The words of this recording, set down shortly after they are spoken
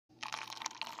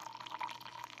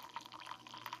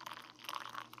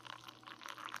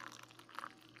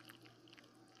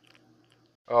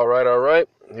All right.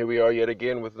 Here we are yet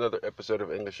again with another episode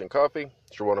of English and Coffee.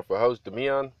 It's your wonderful host,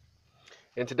 Demian.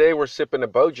 And today we're sipping a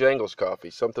Bojangles coffee,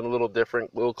 something a little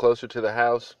different, a little closer to the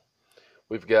house.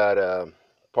 We've got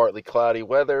partly cloudy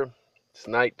weather. It's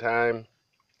nighttime.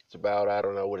 It's about, I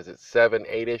don't know, what is it, 7,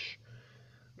 8-ish.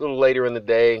 A little later in the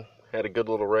day. Had a good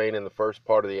little rain in the first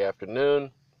part of the afternoon.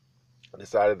 I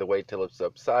decided to wait till it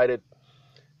subsided.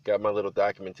 Got my little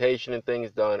documentation and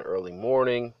things done early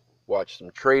morning. Watched some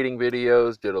trading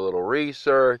videos, did a little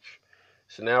research.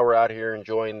 So now we're out here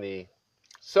enjoying the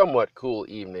somewhat cool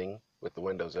evening with the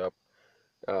windows up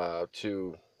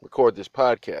to record this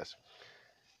podcast.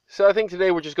 So I think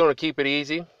today we're just going to keep it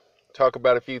easy, talk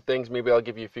about a few things. Maybe I'll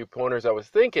give you a few pointers. I was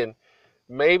thinking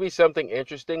maybe something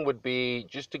interesting would be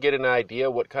just to get an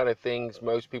idea what kind of things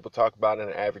most people talk about in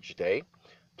an average day,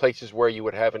 places where you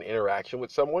would have an interaction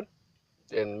with someone,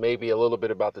 and maybe a little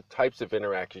bit about the types of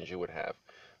interactions you would have.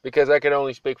 Because I can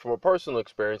only speak from a personal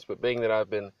experience, but being that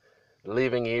I've been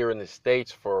living here in the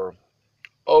States for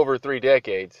over 3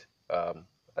 decades, I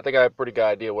think I have a pretty good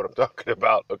idea what I'm talking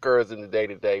about occurs in the day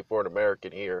to day for an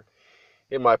American here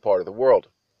in my part of the world.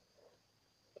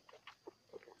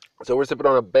 So we're sipping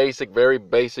on a basic, very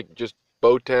basic, just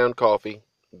Bowtown coffee,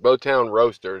 Bowtown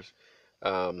Roasters,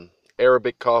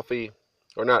 Arabic coffee,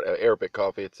 or not Arabic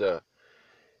coffee, it's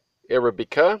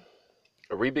Arabica,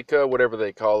 whatever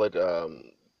they call it,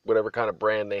 whatever kind of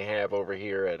brand they have over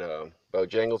here at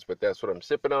Bojangles, but that's what I'm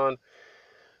sipping on.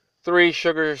 3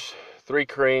 sugars, 3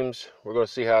 creams. We're going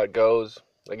to see how it goes.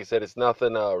 Like I said, it's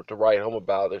nothing to write home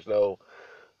about. There's no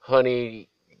honey,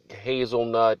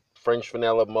 hazelnut, French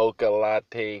vanilla, mocha,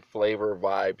 latte flavor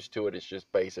vibes to it. It's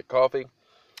just basic coffee.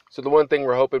 So the one thing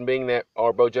we're hoping, being that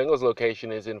our Bojangles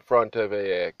location is in front of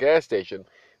a gas station,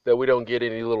 that we don't get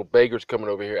any little beggars coming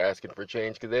over here asking for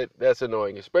change, because that's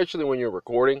annoying, especially when you're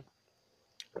recording,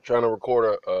 trying to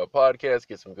record a podcast,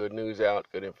 get some good news out,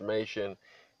 good information,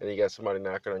 and you got somebody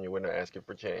knocking on your window asking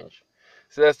for change.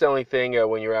 So that's the only thing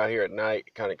when you're out here at night,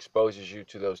 it kind of exposes you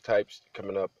to those types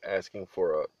coming up asking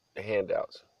for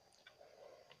handouts.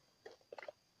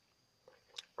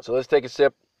 So let's take a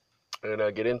sip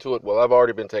and get into it. Well, I've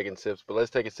already been taking sips, but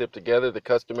let's take a sip together, the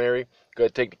customary. Go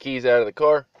ahead and take the keys out of the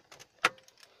car.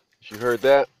 You heard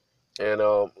that, and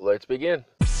let's begin.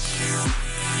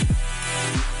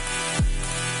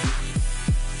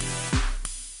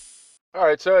 All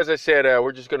right, so as I said,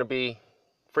 we're just going to be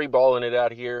free balling it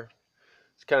out here.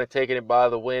 It's kind of taking it by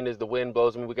the wind as the wind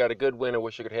blows. I mean, we got a good wind. I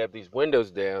wish I could have these windows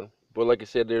down, but like I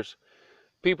said, there's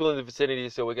people in the vicinity,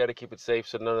 so we got to keep it safe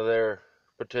so none of their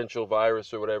potential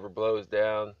virus or whatever blows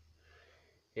down,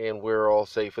 and we're all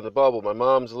safe in the bubble. My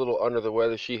mom's a little under the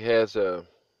weather. She has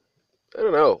I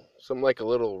don't know, something like a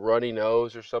little runny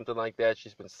nose or something like that.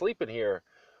 She's been sleeping here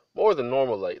more than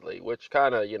normal lately, which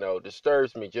kind of,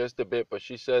 disturbs me just a bit, but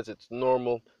she says it's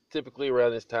normal. Typically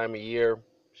around this time of year,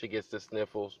 she gets the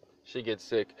sniffles. She gets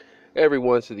sick every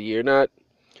once of the year. Not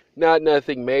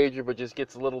nothing major, but just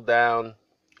gets a little down.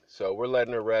 So we're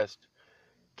letting her rest,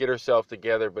 get herself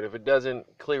together. But if it doesn't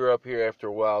clear up here after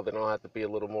a while, then I'll have to be a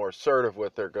little more assertive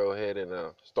with her. Go ahead and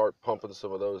start pumping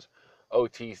some of those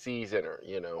OTCs in her.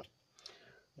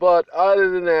 But other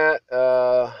than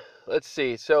that, let's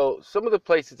see. So some of the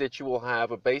places that you will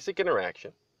have a basic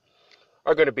interaction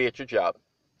are going to be at your job,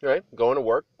 right? Going to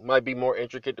work might be more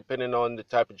intricate depending on the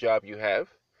type of job you have.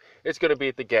 It's going to be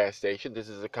at the gas station. This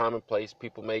is a common place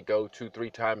people may go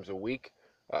 2-3 times a week.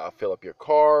 Fill up your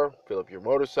car, fill up your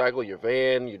motorcycle, your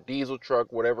van, your diesel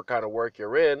truck, whatever kind of work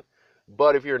you're in.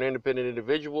 But if you're an independent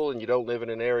individual and you don't live in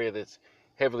an area that's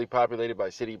heavily populated by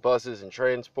city buses and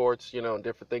transports, and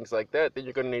different things like that, then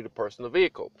you're going to need a personal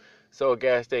vehicle. So a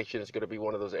gas station is going to be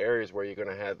one of those areas where you're going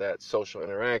to have that social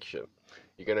interaction.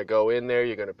 You're going to go in there,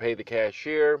 you're going to pay the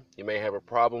cashier. You may have a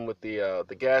problem with the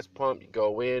gas pump. You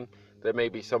go in, there may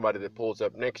be somebody that pulls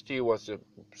up next to you, wants to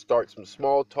start some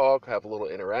small talk, have a little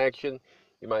interaction.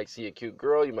 You might see a cute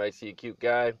girl, you might see a cute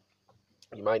guy.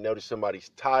 You might notice somebody's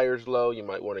tires low. You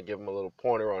might want to give them a little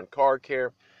pointer on car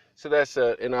care. So that's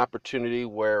an opportunity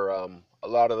where a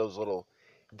lot of those little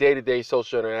day-to-day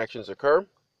social interactions occur.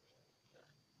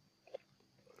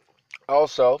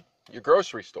 Also, your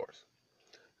grocery stores.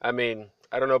 I mean,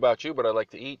 I don't know about you, but I like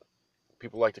to eat.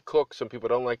 People like to cook. Some people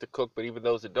don't like to cook, but even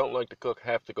those that don't like to cook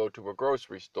have to go to a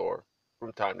grocery store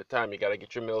from time to time. You got to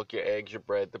get your milk, your eggs, your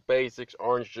bread, the basics,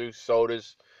 orange juice,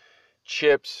 sodas,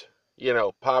 chips,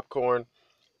 popcorn.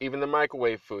 Even the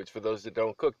microwave foods, for those that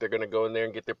don't cook, they're going to go in there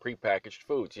and get their prepackaged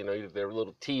foods. Either their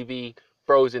little TV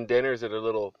frozen dinners or their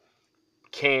little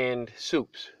canned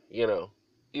soups.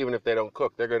 even if they don't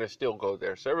cook, they're going to still go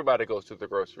there. So everybody goes to the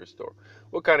grocery store.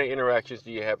 What kind of interactions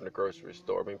do you have in the grocery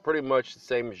store? I mean, pretty much the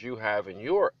same as you have in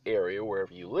your area,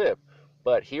 wherever you live.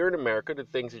 But here in America, the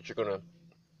things that you're going to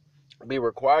be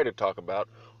required to talk about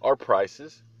are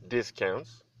prices,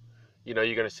 discounts. You're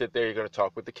going to sit there, you're going to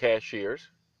talk with the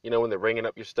cashiers. When they're ringing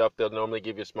up your stuff, they'll normally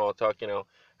give you a small talk,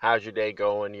 how's your day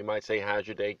going? You might say, how's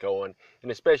your day going?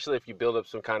 And especially if you build up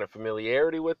some kind of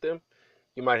familiarity with them,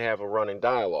 you might have a running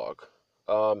dialogue.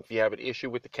 If you have an issue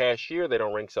with the cashier, they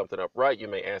don't ring something up right, you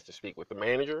may ask to speak with the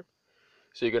manager.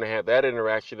 So you're going to have that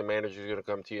interaction. The manager is going to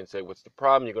come to you and say, what's the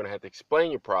problem? You're going to have to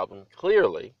explain your problem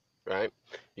clearly, right?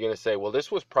 You're going to say, well,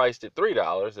 this was priced at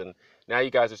 $3, and now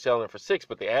you guys are selling it for $6,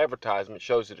 but the advertisement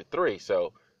shows it at $3.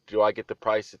 So do I get the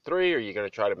price at $3, or are you going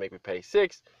to try to make me pay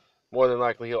 $6? More than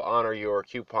likely, he'll honor your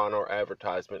coupon or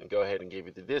advertisement and go ahead and give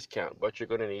you the discount. But you're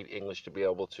going to need English to be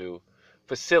able to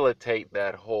facilitate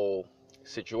that whole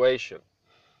situation.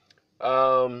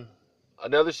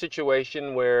 Another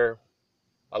situation where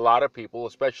a lot of people,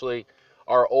 especially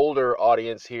our older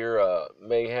audience here,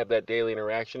 may have that daily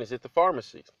interaction is at the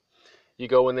pharmacies. You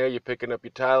go in there, you're picking up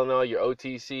your Tylenol, your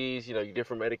OTCs, your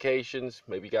different medications.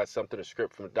 Maybe you got something, a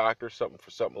script from a doctor, something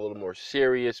for something a little more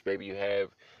serious. Maybe you have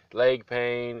leg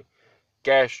pain,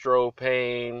 gastro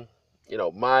pain,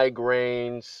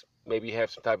 migraines. Maybe you have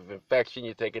some type of infection,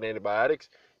 you're taking antibiotics.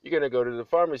 You're going to go to the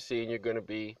pharmacy and you're going to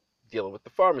be dealing with the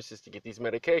pharmacist to get these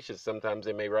medications. Sometimes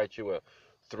they may write you a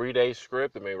 3-day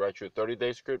script, they may write you a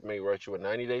 30-day script, may write you a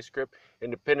 90-day script, and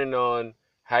depending on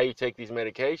how you take these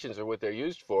medications or what they're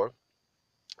used for,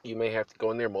 you may have to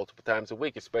go in there multiple times a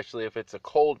week, especially if it's a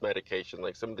cold medication.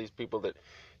 Like some of these people that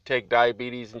take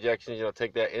diabetes injections,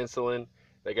 take that insulin,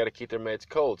 they got to keep their meds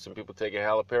cold. Some people take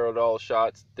haloperidol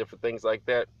shots, different things like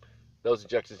that. Those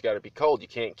injections got to be cold. You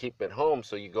can't keep it at home,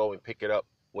 so you go and pick it up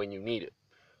when you need it.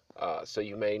 So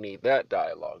you may need that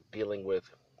dialogue, dealing with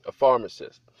a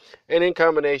pharmacist. And in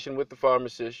combination with the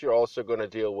pharmacist, you're also going to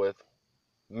deal with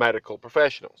medical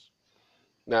professionals.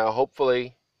 Now,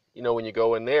 hopefully, when you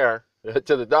go in there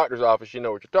to the doctor's office, you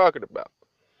know what you're talking about.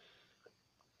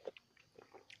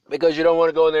 Because you don't want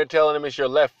to go in there telling them it's your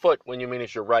left foot when you mean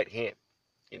it's your right hand.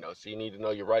 So you need to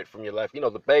know your right from your left,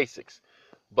 the basics.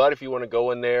 But if you want to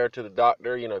go in there to the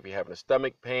doctor, if you're having a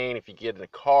stomach pain, if you get in a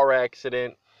car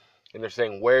accident, and they're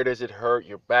saying, where does it hurt?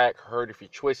 Your back hurt, if you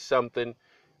twist something,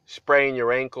 sprain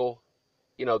your ankle.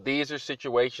 These are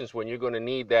situations when you're going to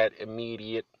need that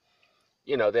immediate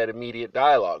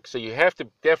dialogue. So you have to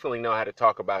definitely know how to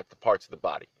talk about the parts of the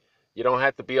body. You don't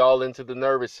have to be all into the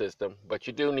nervous system, but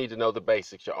you do need to know the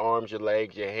basics: your arms, your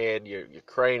legs, your head, your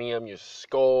cranium, your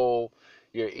skull,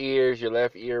 your ears, your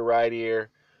left ear,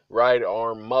 right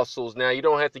arm, muscles. Now, you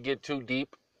don't have to get too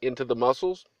deep into the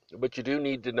muscles, but you do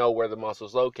need to know where the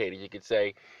muscle's located. You could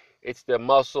say, it's the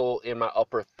muscle in my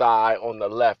upper thigh on the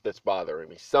left that's bothering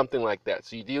me, something like that.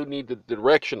 So you do need the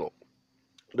directional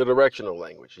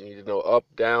language. You need to know up,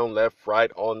 down, left,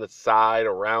 right, on the side,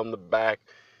 around the back.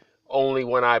 Only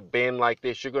when I bend like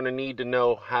this. You're going to need to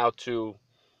know how to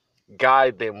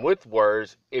guide them with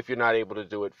words if you're not able to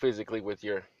do it physically with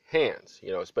your hands,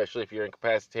 especially if you're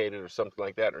incapacitated or something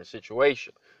like that in a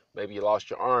situation. Maybe you lost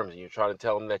your arms and you're trying to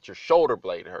tell them that your shoulder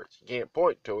blade hurts. You can't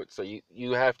point to it, so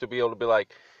you have to be able to be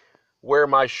like, where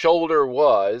my shoulder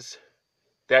was,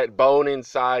 that bone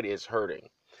inside is hurting.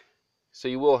 So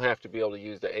you will have to be able to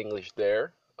use the English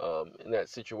there in that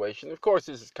situation. Of course,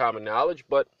 this is common knowledge,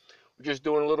 but we're just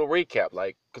doing a little recap,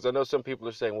 because I know some people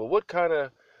are saying, well, what kind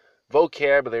of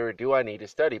vocabulary do I need to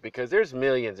study? Because there's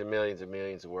millions and millions and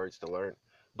millions of words to learn,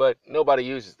 but nobody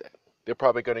uses that. They're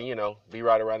probably going to, be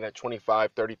right around that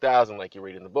 25, 30,000 like you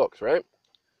read in the books, right?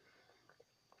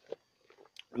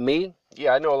 Me,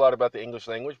 yeah, I know a lot about the English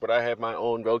language, but I have my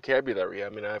own vocabulary. I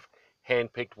mean, I've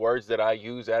handpicked words that I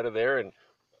use out of there, and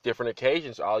different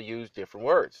occasions I'll use different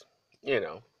words,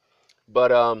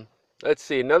 But let's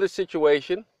see, another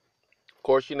situation, of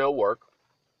course, work.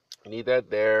 You need that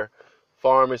there.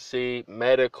 Pharmacy,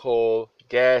 medical,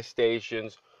 gas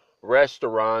stations,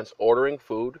 restaurants, ordering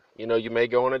food. You may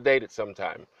go on a date at some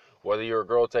time. Whether you're a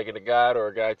girl taking a guy out or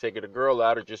a guy taking a girl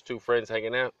out or just two friends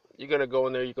hanging out, you're going to go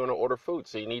in there, you're going to order food.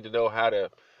 So you need to know how to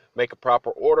make a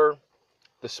proper order.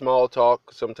 The small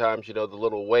talk, sometimes, the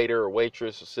little waiter or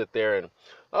waitress will sit there and,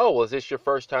 oh, well, is this your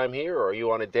first time here? Or are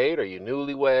you on a date? Are you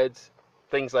newlyweds?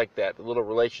 Things like that, the little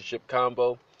relationship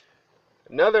combo.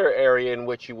 Another area in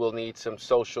which you will need some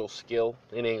social skill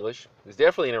in English is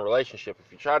definitely in a relationship.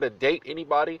 If you try to date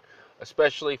anybody,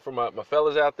 especially for my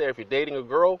fellas out there, if you're dating a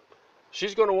girl,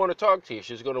 she's going to want to talk to you.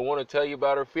 She's going to want to tell you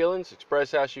about her feelings,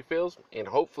 express how she feels, and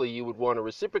hopefully you would want to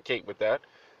reciprocate with that.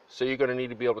 So you're going to need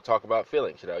to be able to talk about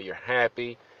feelings. You're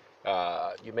happy,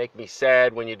 You make me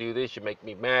sad when you do this. You make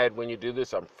me mad when you do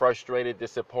this. I'm frustrated,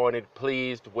 disappointed,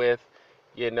 pleased with.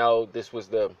 This was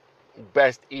the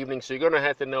best evening. So you're going to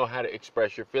have to know how to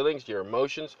express your feelings, your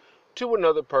emotions to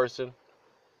another person,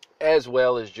 as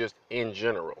well as just in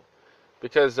general.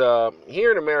 Because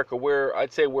here in America,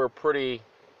 I'd say we're pretty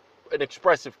an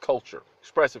expressive culture.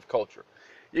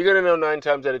 You're going to know 9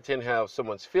 times out of 10 how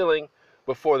someone's feeling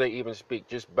before they even speak,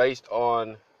 just based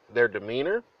on their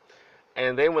demeanor.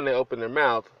 And then when they open their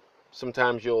mouth,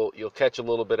 sometimes you'll catch a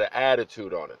little bit of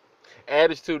attitude on it.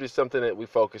 Attitude is something that we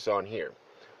focus on here.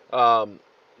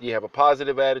 You have a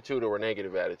positive attitude or a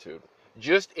negative attitude.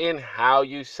 Just in how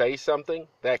you say something,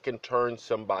 that can turn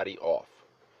somebody off.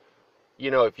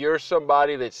 If you're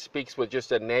somebody that speaks with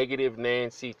just a negative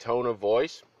Nancy tone of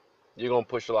voice, you're going to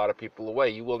push a lot of people away.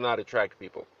 You will not attract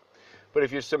people. But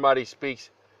if you're somebody who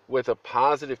speaks with a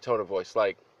positive tone of voice,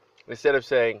 like instead of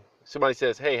saying, somebody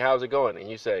says, hey, how's it going? And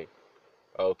you say,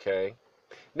 okay.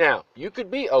 Now, you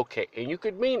could be okay, and you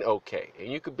could mean okay,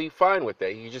 and you could be fine with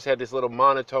that. You just had this little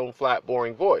monotone, flat,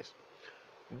 boring voice.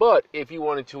 But if you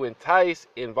wanted to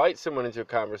invite someone into a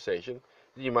conversation,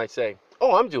 you might say,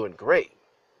 oh, I'm doing great.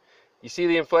 You see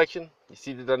the inflection? You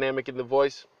see the dynamic in the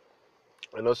voice?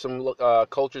 I know some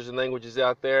cultures and languages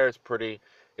out there, it's pretty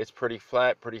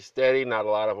flat, pretty steady, not a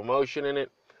lot of emotion in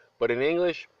it. But in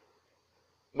English,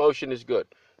 motion is good.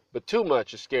 But too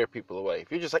much will scare people away.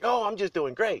 If you're just like, oh, I'm just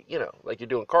doing great, like you're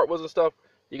doing cartwheels and stuff,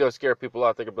 you're going to scare people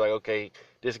out. They're going to be like, okay,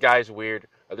 this guy's weird,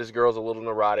 or this girl's a little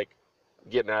neurotic,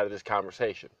 getting out of this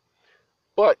conversation.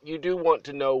 But you do want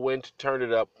to know when to turn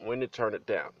it up, when to turn it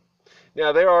down.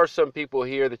 Now, there are some people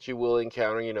here that you will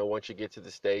encounter, once you get to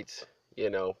the States,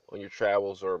 on your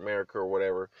travels or America or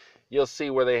whatever, you'll see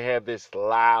where they have this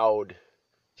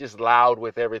just loud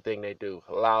with everything they do.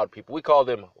 Loud people. We call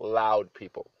them loud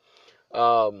people.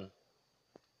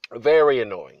 Very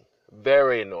annoying.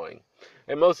 Very annoying.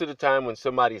 And most of the time when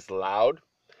somebody's loud,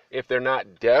 if they're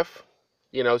not deaf,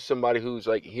 somebody who's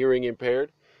like hearing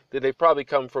impaired, then they probably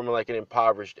come from like an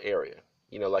impoverished area.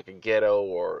 Like a ghetto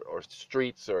or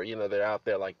streets, or, they're out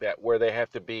there like that, where they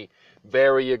have to be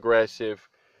very aggressive,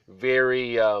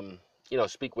 very,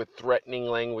 speak with threatening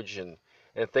language and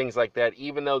things like that.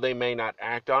 Even though they may not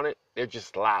act on it, they're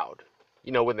just loud.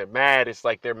 When they're mad, it's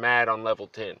like they're mad on level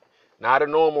 10. Not a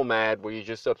normal mad where you're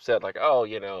just upset, like,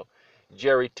 oh,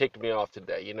 Jerry ticked me off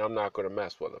today. I'm not going to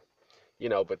mess with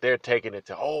him. But they're taking it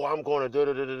to, oh, I'm going to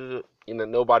do.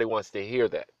 Nobody wants to hear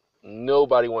that.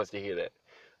 Nobody wants to hear that.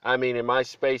 I mean, in my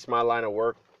space, my line of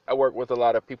work, I work with a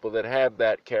lot of people that have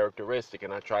that characteristic,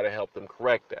 and I try to help them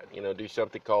correct that. Do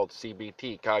something called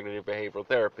CBT, cognitive behavioral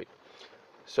therapy.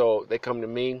 So they come to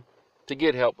me to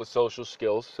get help with social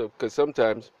skills, because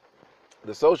sometimes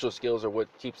the social skills are what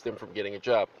keeps them from getting a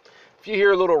job. If you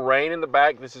hear a little rain in the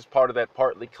back, this is part of that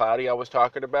partly cloudy I was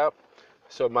talking about.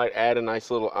 So it might add a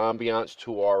nice little ambiance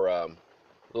to our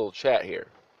little chat here.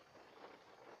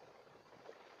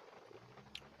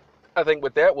 I think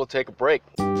with that, we'll take a break.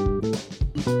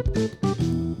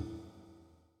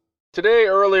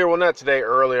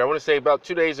 Earlier, I want to say about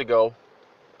 2 days ago,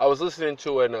 I was listening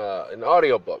to an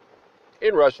audio book,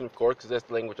 in Russian, of course, because that's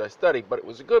the language I study, but it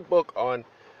was a good book on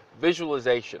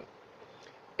visualization.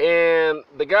 And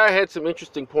the guy had some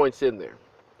interesting points in there.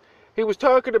 He was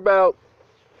talking about,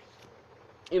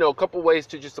 a couple ways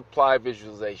to just apply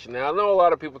visualization. Now, I know a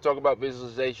lot of people talk about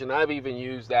visualization. I've even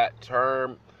used that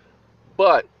term,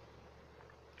 but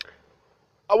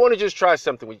I want to just try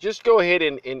something. We just go ahead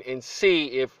and see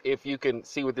if you can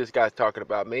see what this guy's talking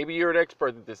about. Maybe you're an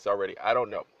expert at this already. I don't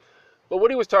know. But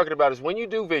what he was talking about is when you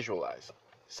do visualize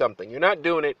something, you're not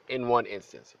doing it in one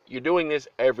instance. You're doing this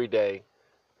every day,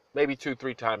 maybe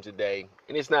 2-3 times a day,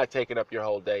 and it's not taking up your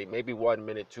whole day. Maybe 1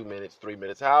 minute, 2 minutes, 3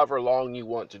 minutes, however long you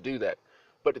want to do that.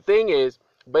 But the thing is,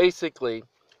 basically,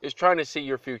 is trying to see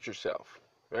your future self.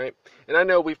 Right? And I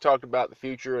know we've talked about the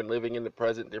future and living in the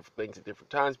present, different things at different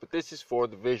times, but this is for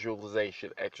the visualization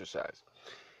exercise.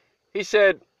 He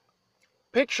said,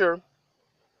 picture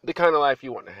the kind of life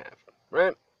you want to have,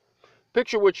 right?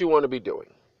 Picture what you want to be doing.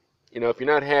 If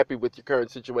you're not happy with your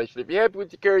current situation, if you're happy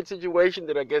with your current situation,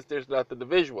 then I guess there's nothing to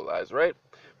visualize, right?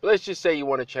 But let's just say you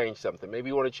want to change something. Maybe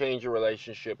you want to change your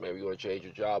relationship, maybe you want to change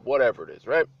your job, whatever it is,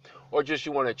 right? Or just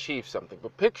you want to achieve something.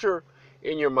 But picture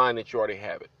in your mind that you already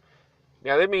have it.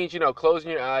 Now, that means,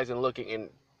 closing your eyes and looking and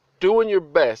doing your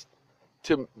best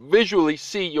to visually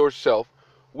see yourself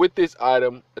with this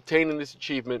item, attaining this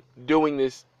achievement, doing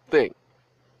this thing.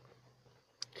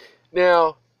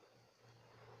 Now,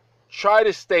 try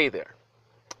to stay there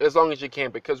as long as you can,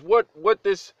 because what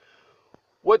this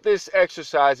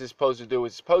exercise is supposed to do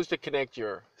is supposed to connect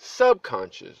your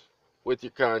subconscious with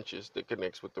your conscious that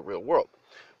connects with the real world.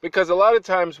 Because a lot of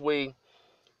times we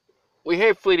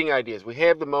have fleeting ideas. We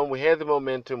have the moment, we have the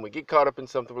momentum, we get caught up in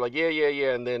something, we're like, yeah, yeah,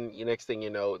 yeah, and then the next thing you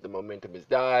know, the momentum has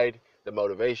died, the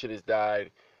motivation has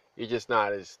died, you're just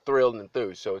not as thrilled and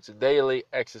enthused. So it's a daily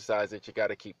exercise that you got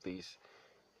to keep these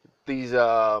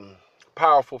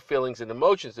powerful feelings and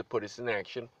emotions that put us in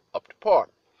action up to par.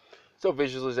 So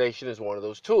visualization is one of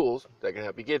those tools that can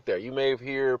help you get there. You may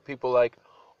hear people like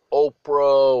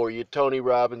Oprah or your Tony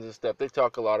Robbins and stuff. They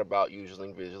talk a lot about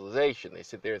using visualization. They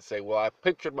sit there and say, well, I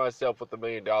pictured myself with $1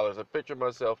 million. I pictured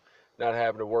myself not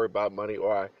having to worry about money,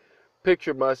 or I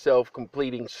pictured myself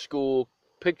completing school,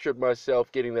 pictured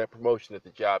myself getting that promotion at the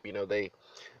job. You know, they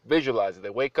visualize it. They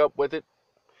wake up with it.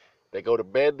 They go to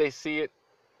bed, they see it.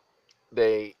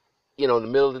 They, in the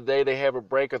middle of the day, they have a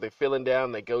break or they're feeling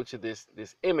down. They go to this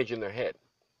image in their head,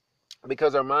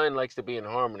 because our mind likes to be in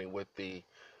harmony with the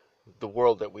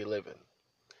world that we live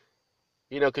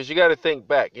in. Because you got to think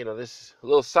back. This is a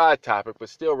little side topic, but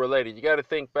still related. You got to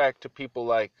think back to people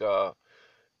like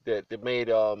that made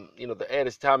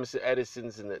the Thomas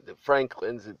Edisons and the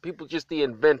Franklins, and people, just the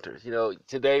inventors.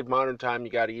 Today, modern time,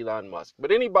 you got Elon Musk.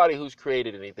 But anybody who's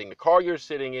created anything, the car you're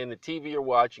sitting in, the TV you're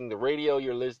watching, the radio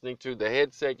you're listening to, the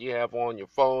headset you have on, your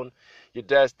phone, your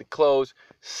desk, the clothes,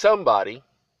 somebody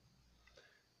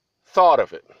thought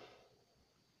of it.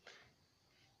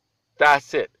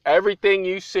 That's it. Everything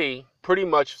you see, pretty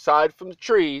much, aside from the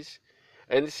trees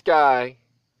and the sky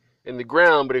and the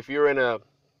ground, but if you're in a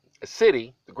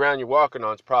city, the ground you're walking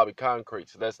on is probably concrete,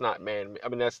 so that's not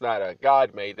that's not a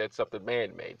God-made, that's something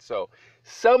man-made. So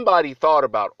somebody thought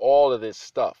about all of this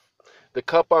stuff. The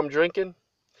cup I'm drinking,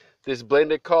 this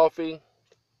blended coffee,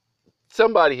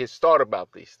 somebody has thought about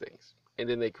these things, and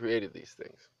then they created these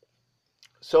things.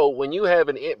 So when you have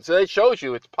so that shows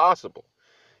you it's possible.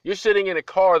 You're sitting in a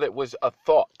car that was a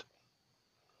thought.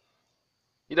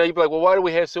 You'd be like, well, why do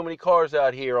we have so many cars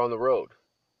out here on the road?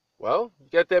 Well, you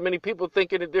got that many people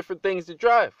thinking of different things to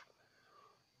drive.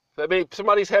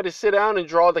 Somebody's had to sit down and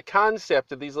draw the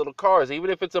concept of these little cars.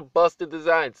 Even if it's a busted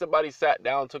design, somebody sat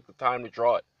down and took the time to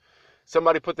draw it.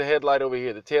 Somebody put the headlight over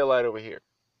here, the tail light over here,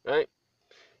 right?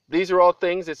 These are all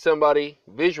things that somebody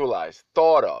visualized,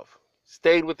 thought of,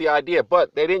 stayed with the idea,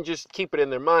 but they didn't just keep it in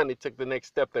their mind. They took the next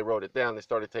step. They wrote it down. They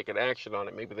started taking action on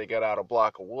it. Maybe they got out a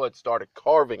block of wood, started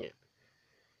carving it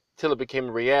till it became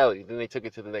a reality. Then they took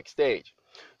it to the next stage.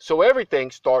 So everything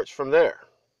starts from there.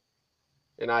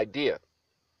 An idea,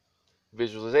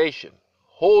 visualization,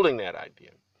 holding that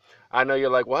idea. I know you're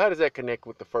like, well, how does that connect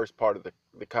with the first part of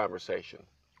the conversation?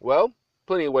 Well,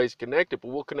 plenty of ways to connect it, but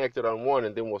we'll connect it on one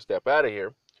and then we'll step out of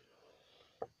here.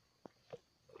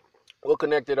 We'll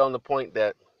connect it on the point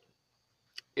that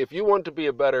if you want to be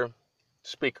a better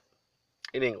speaker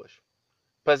in English,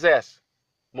 possess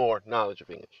more knowledge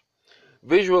of English,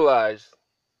 visualize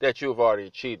that you have already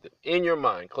achieved it in your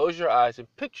mind. Close your eyes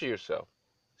and picture yourself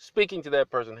speaking to that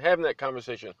person, having that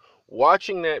conversation,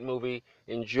 watching that movie,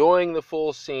 enjoying the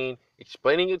full scene,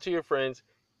 explaining it to your friends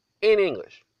in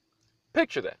English.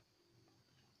 Picture that.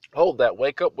 Hold that.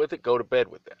 Wake up with it. Go to bed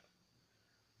with that.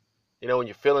 When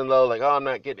you're feeling low, like, oh, I'm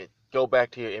not getting it, go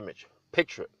back to your image.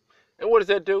 Picture it. And what does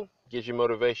that do? It gives you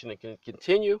motivation to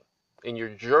continue in your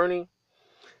journey.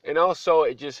 And also,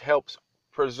 it just helps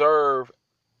preserve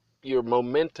your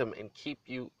momentum and keep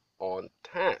you on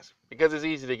task, because it's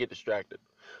easy to get distracted.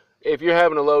 If you're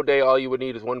having a low day, all you would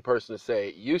need is one person to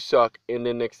say, you suck, and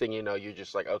then next thing you know, you're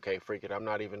just like, okay, freak it, I'm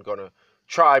not even going to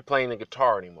try playing the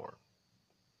guitar anymore.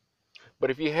 But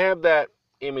if you have that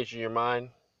image in your mind,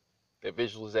 that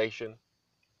visualization,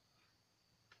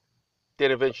 then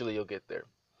eventually you'll get there.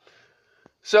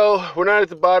 So we're not at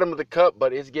the bottom of the cup,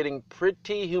 but it's getting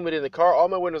pretty humid in the car. All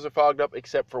my windows are fogged up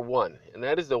except for one, and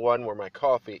that is the one where my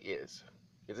coffee is,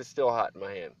 because it's still hot in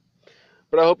my hand.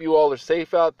 But I hope you all are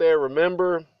safe out there.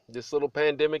 Remember, this little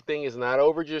pandemic thing is not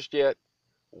over just yet.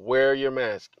 Wear your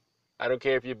mask. I don't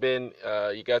care if you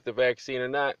got the vaccine or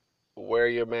not. Wear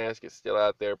your mask. It's still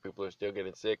out there. People are still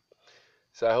getting sick.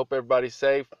 So I hope everybody's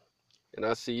safe, and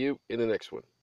I'll see you in the next one.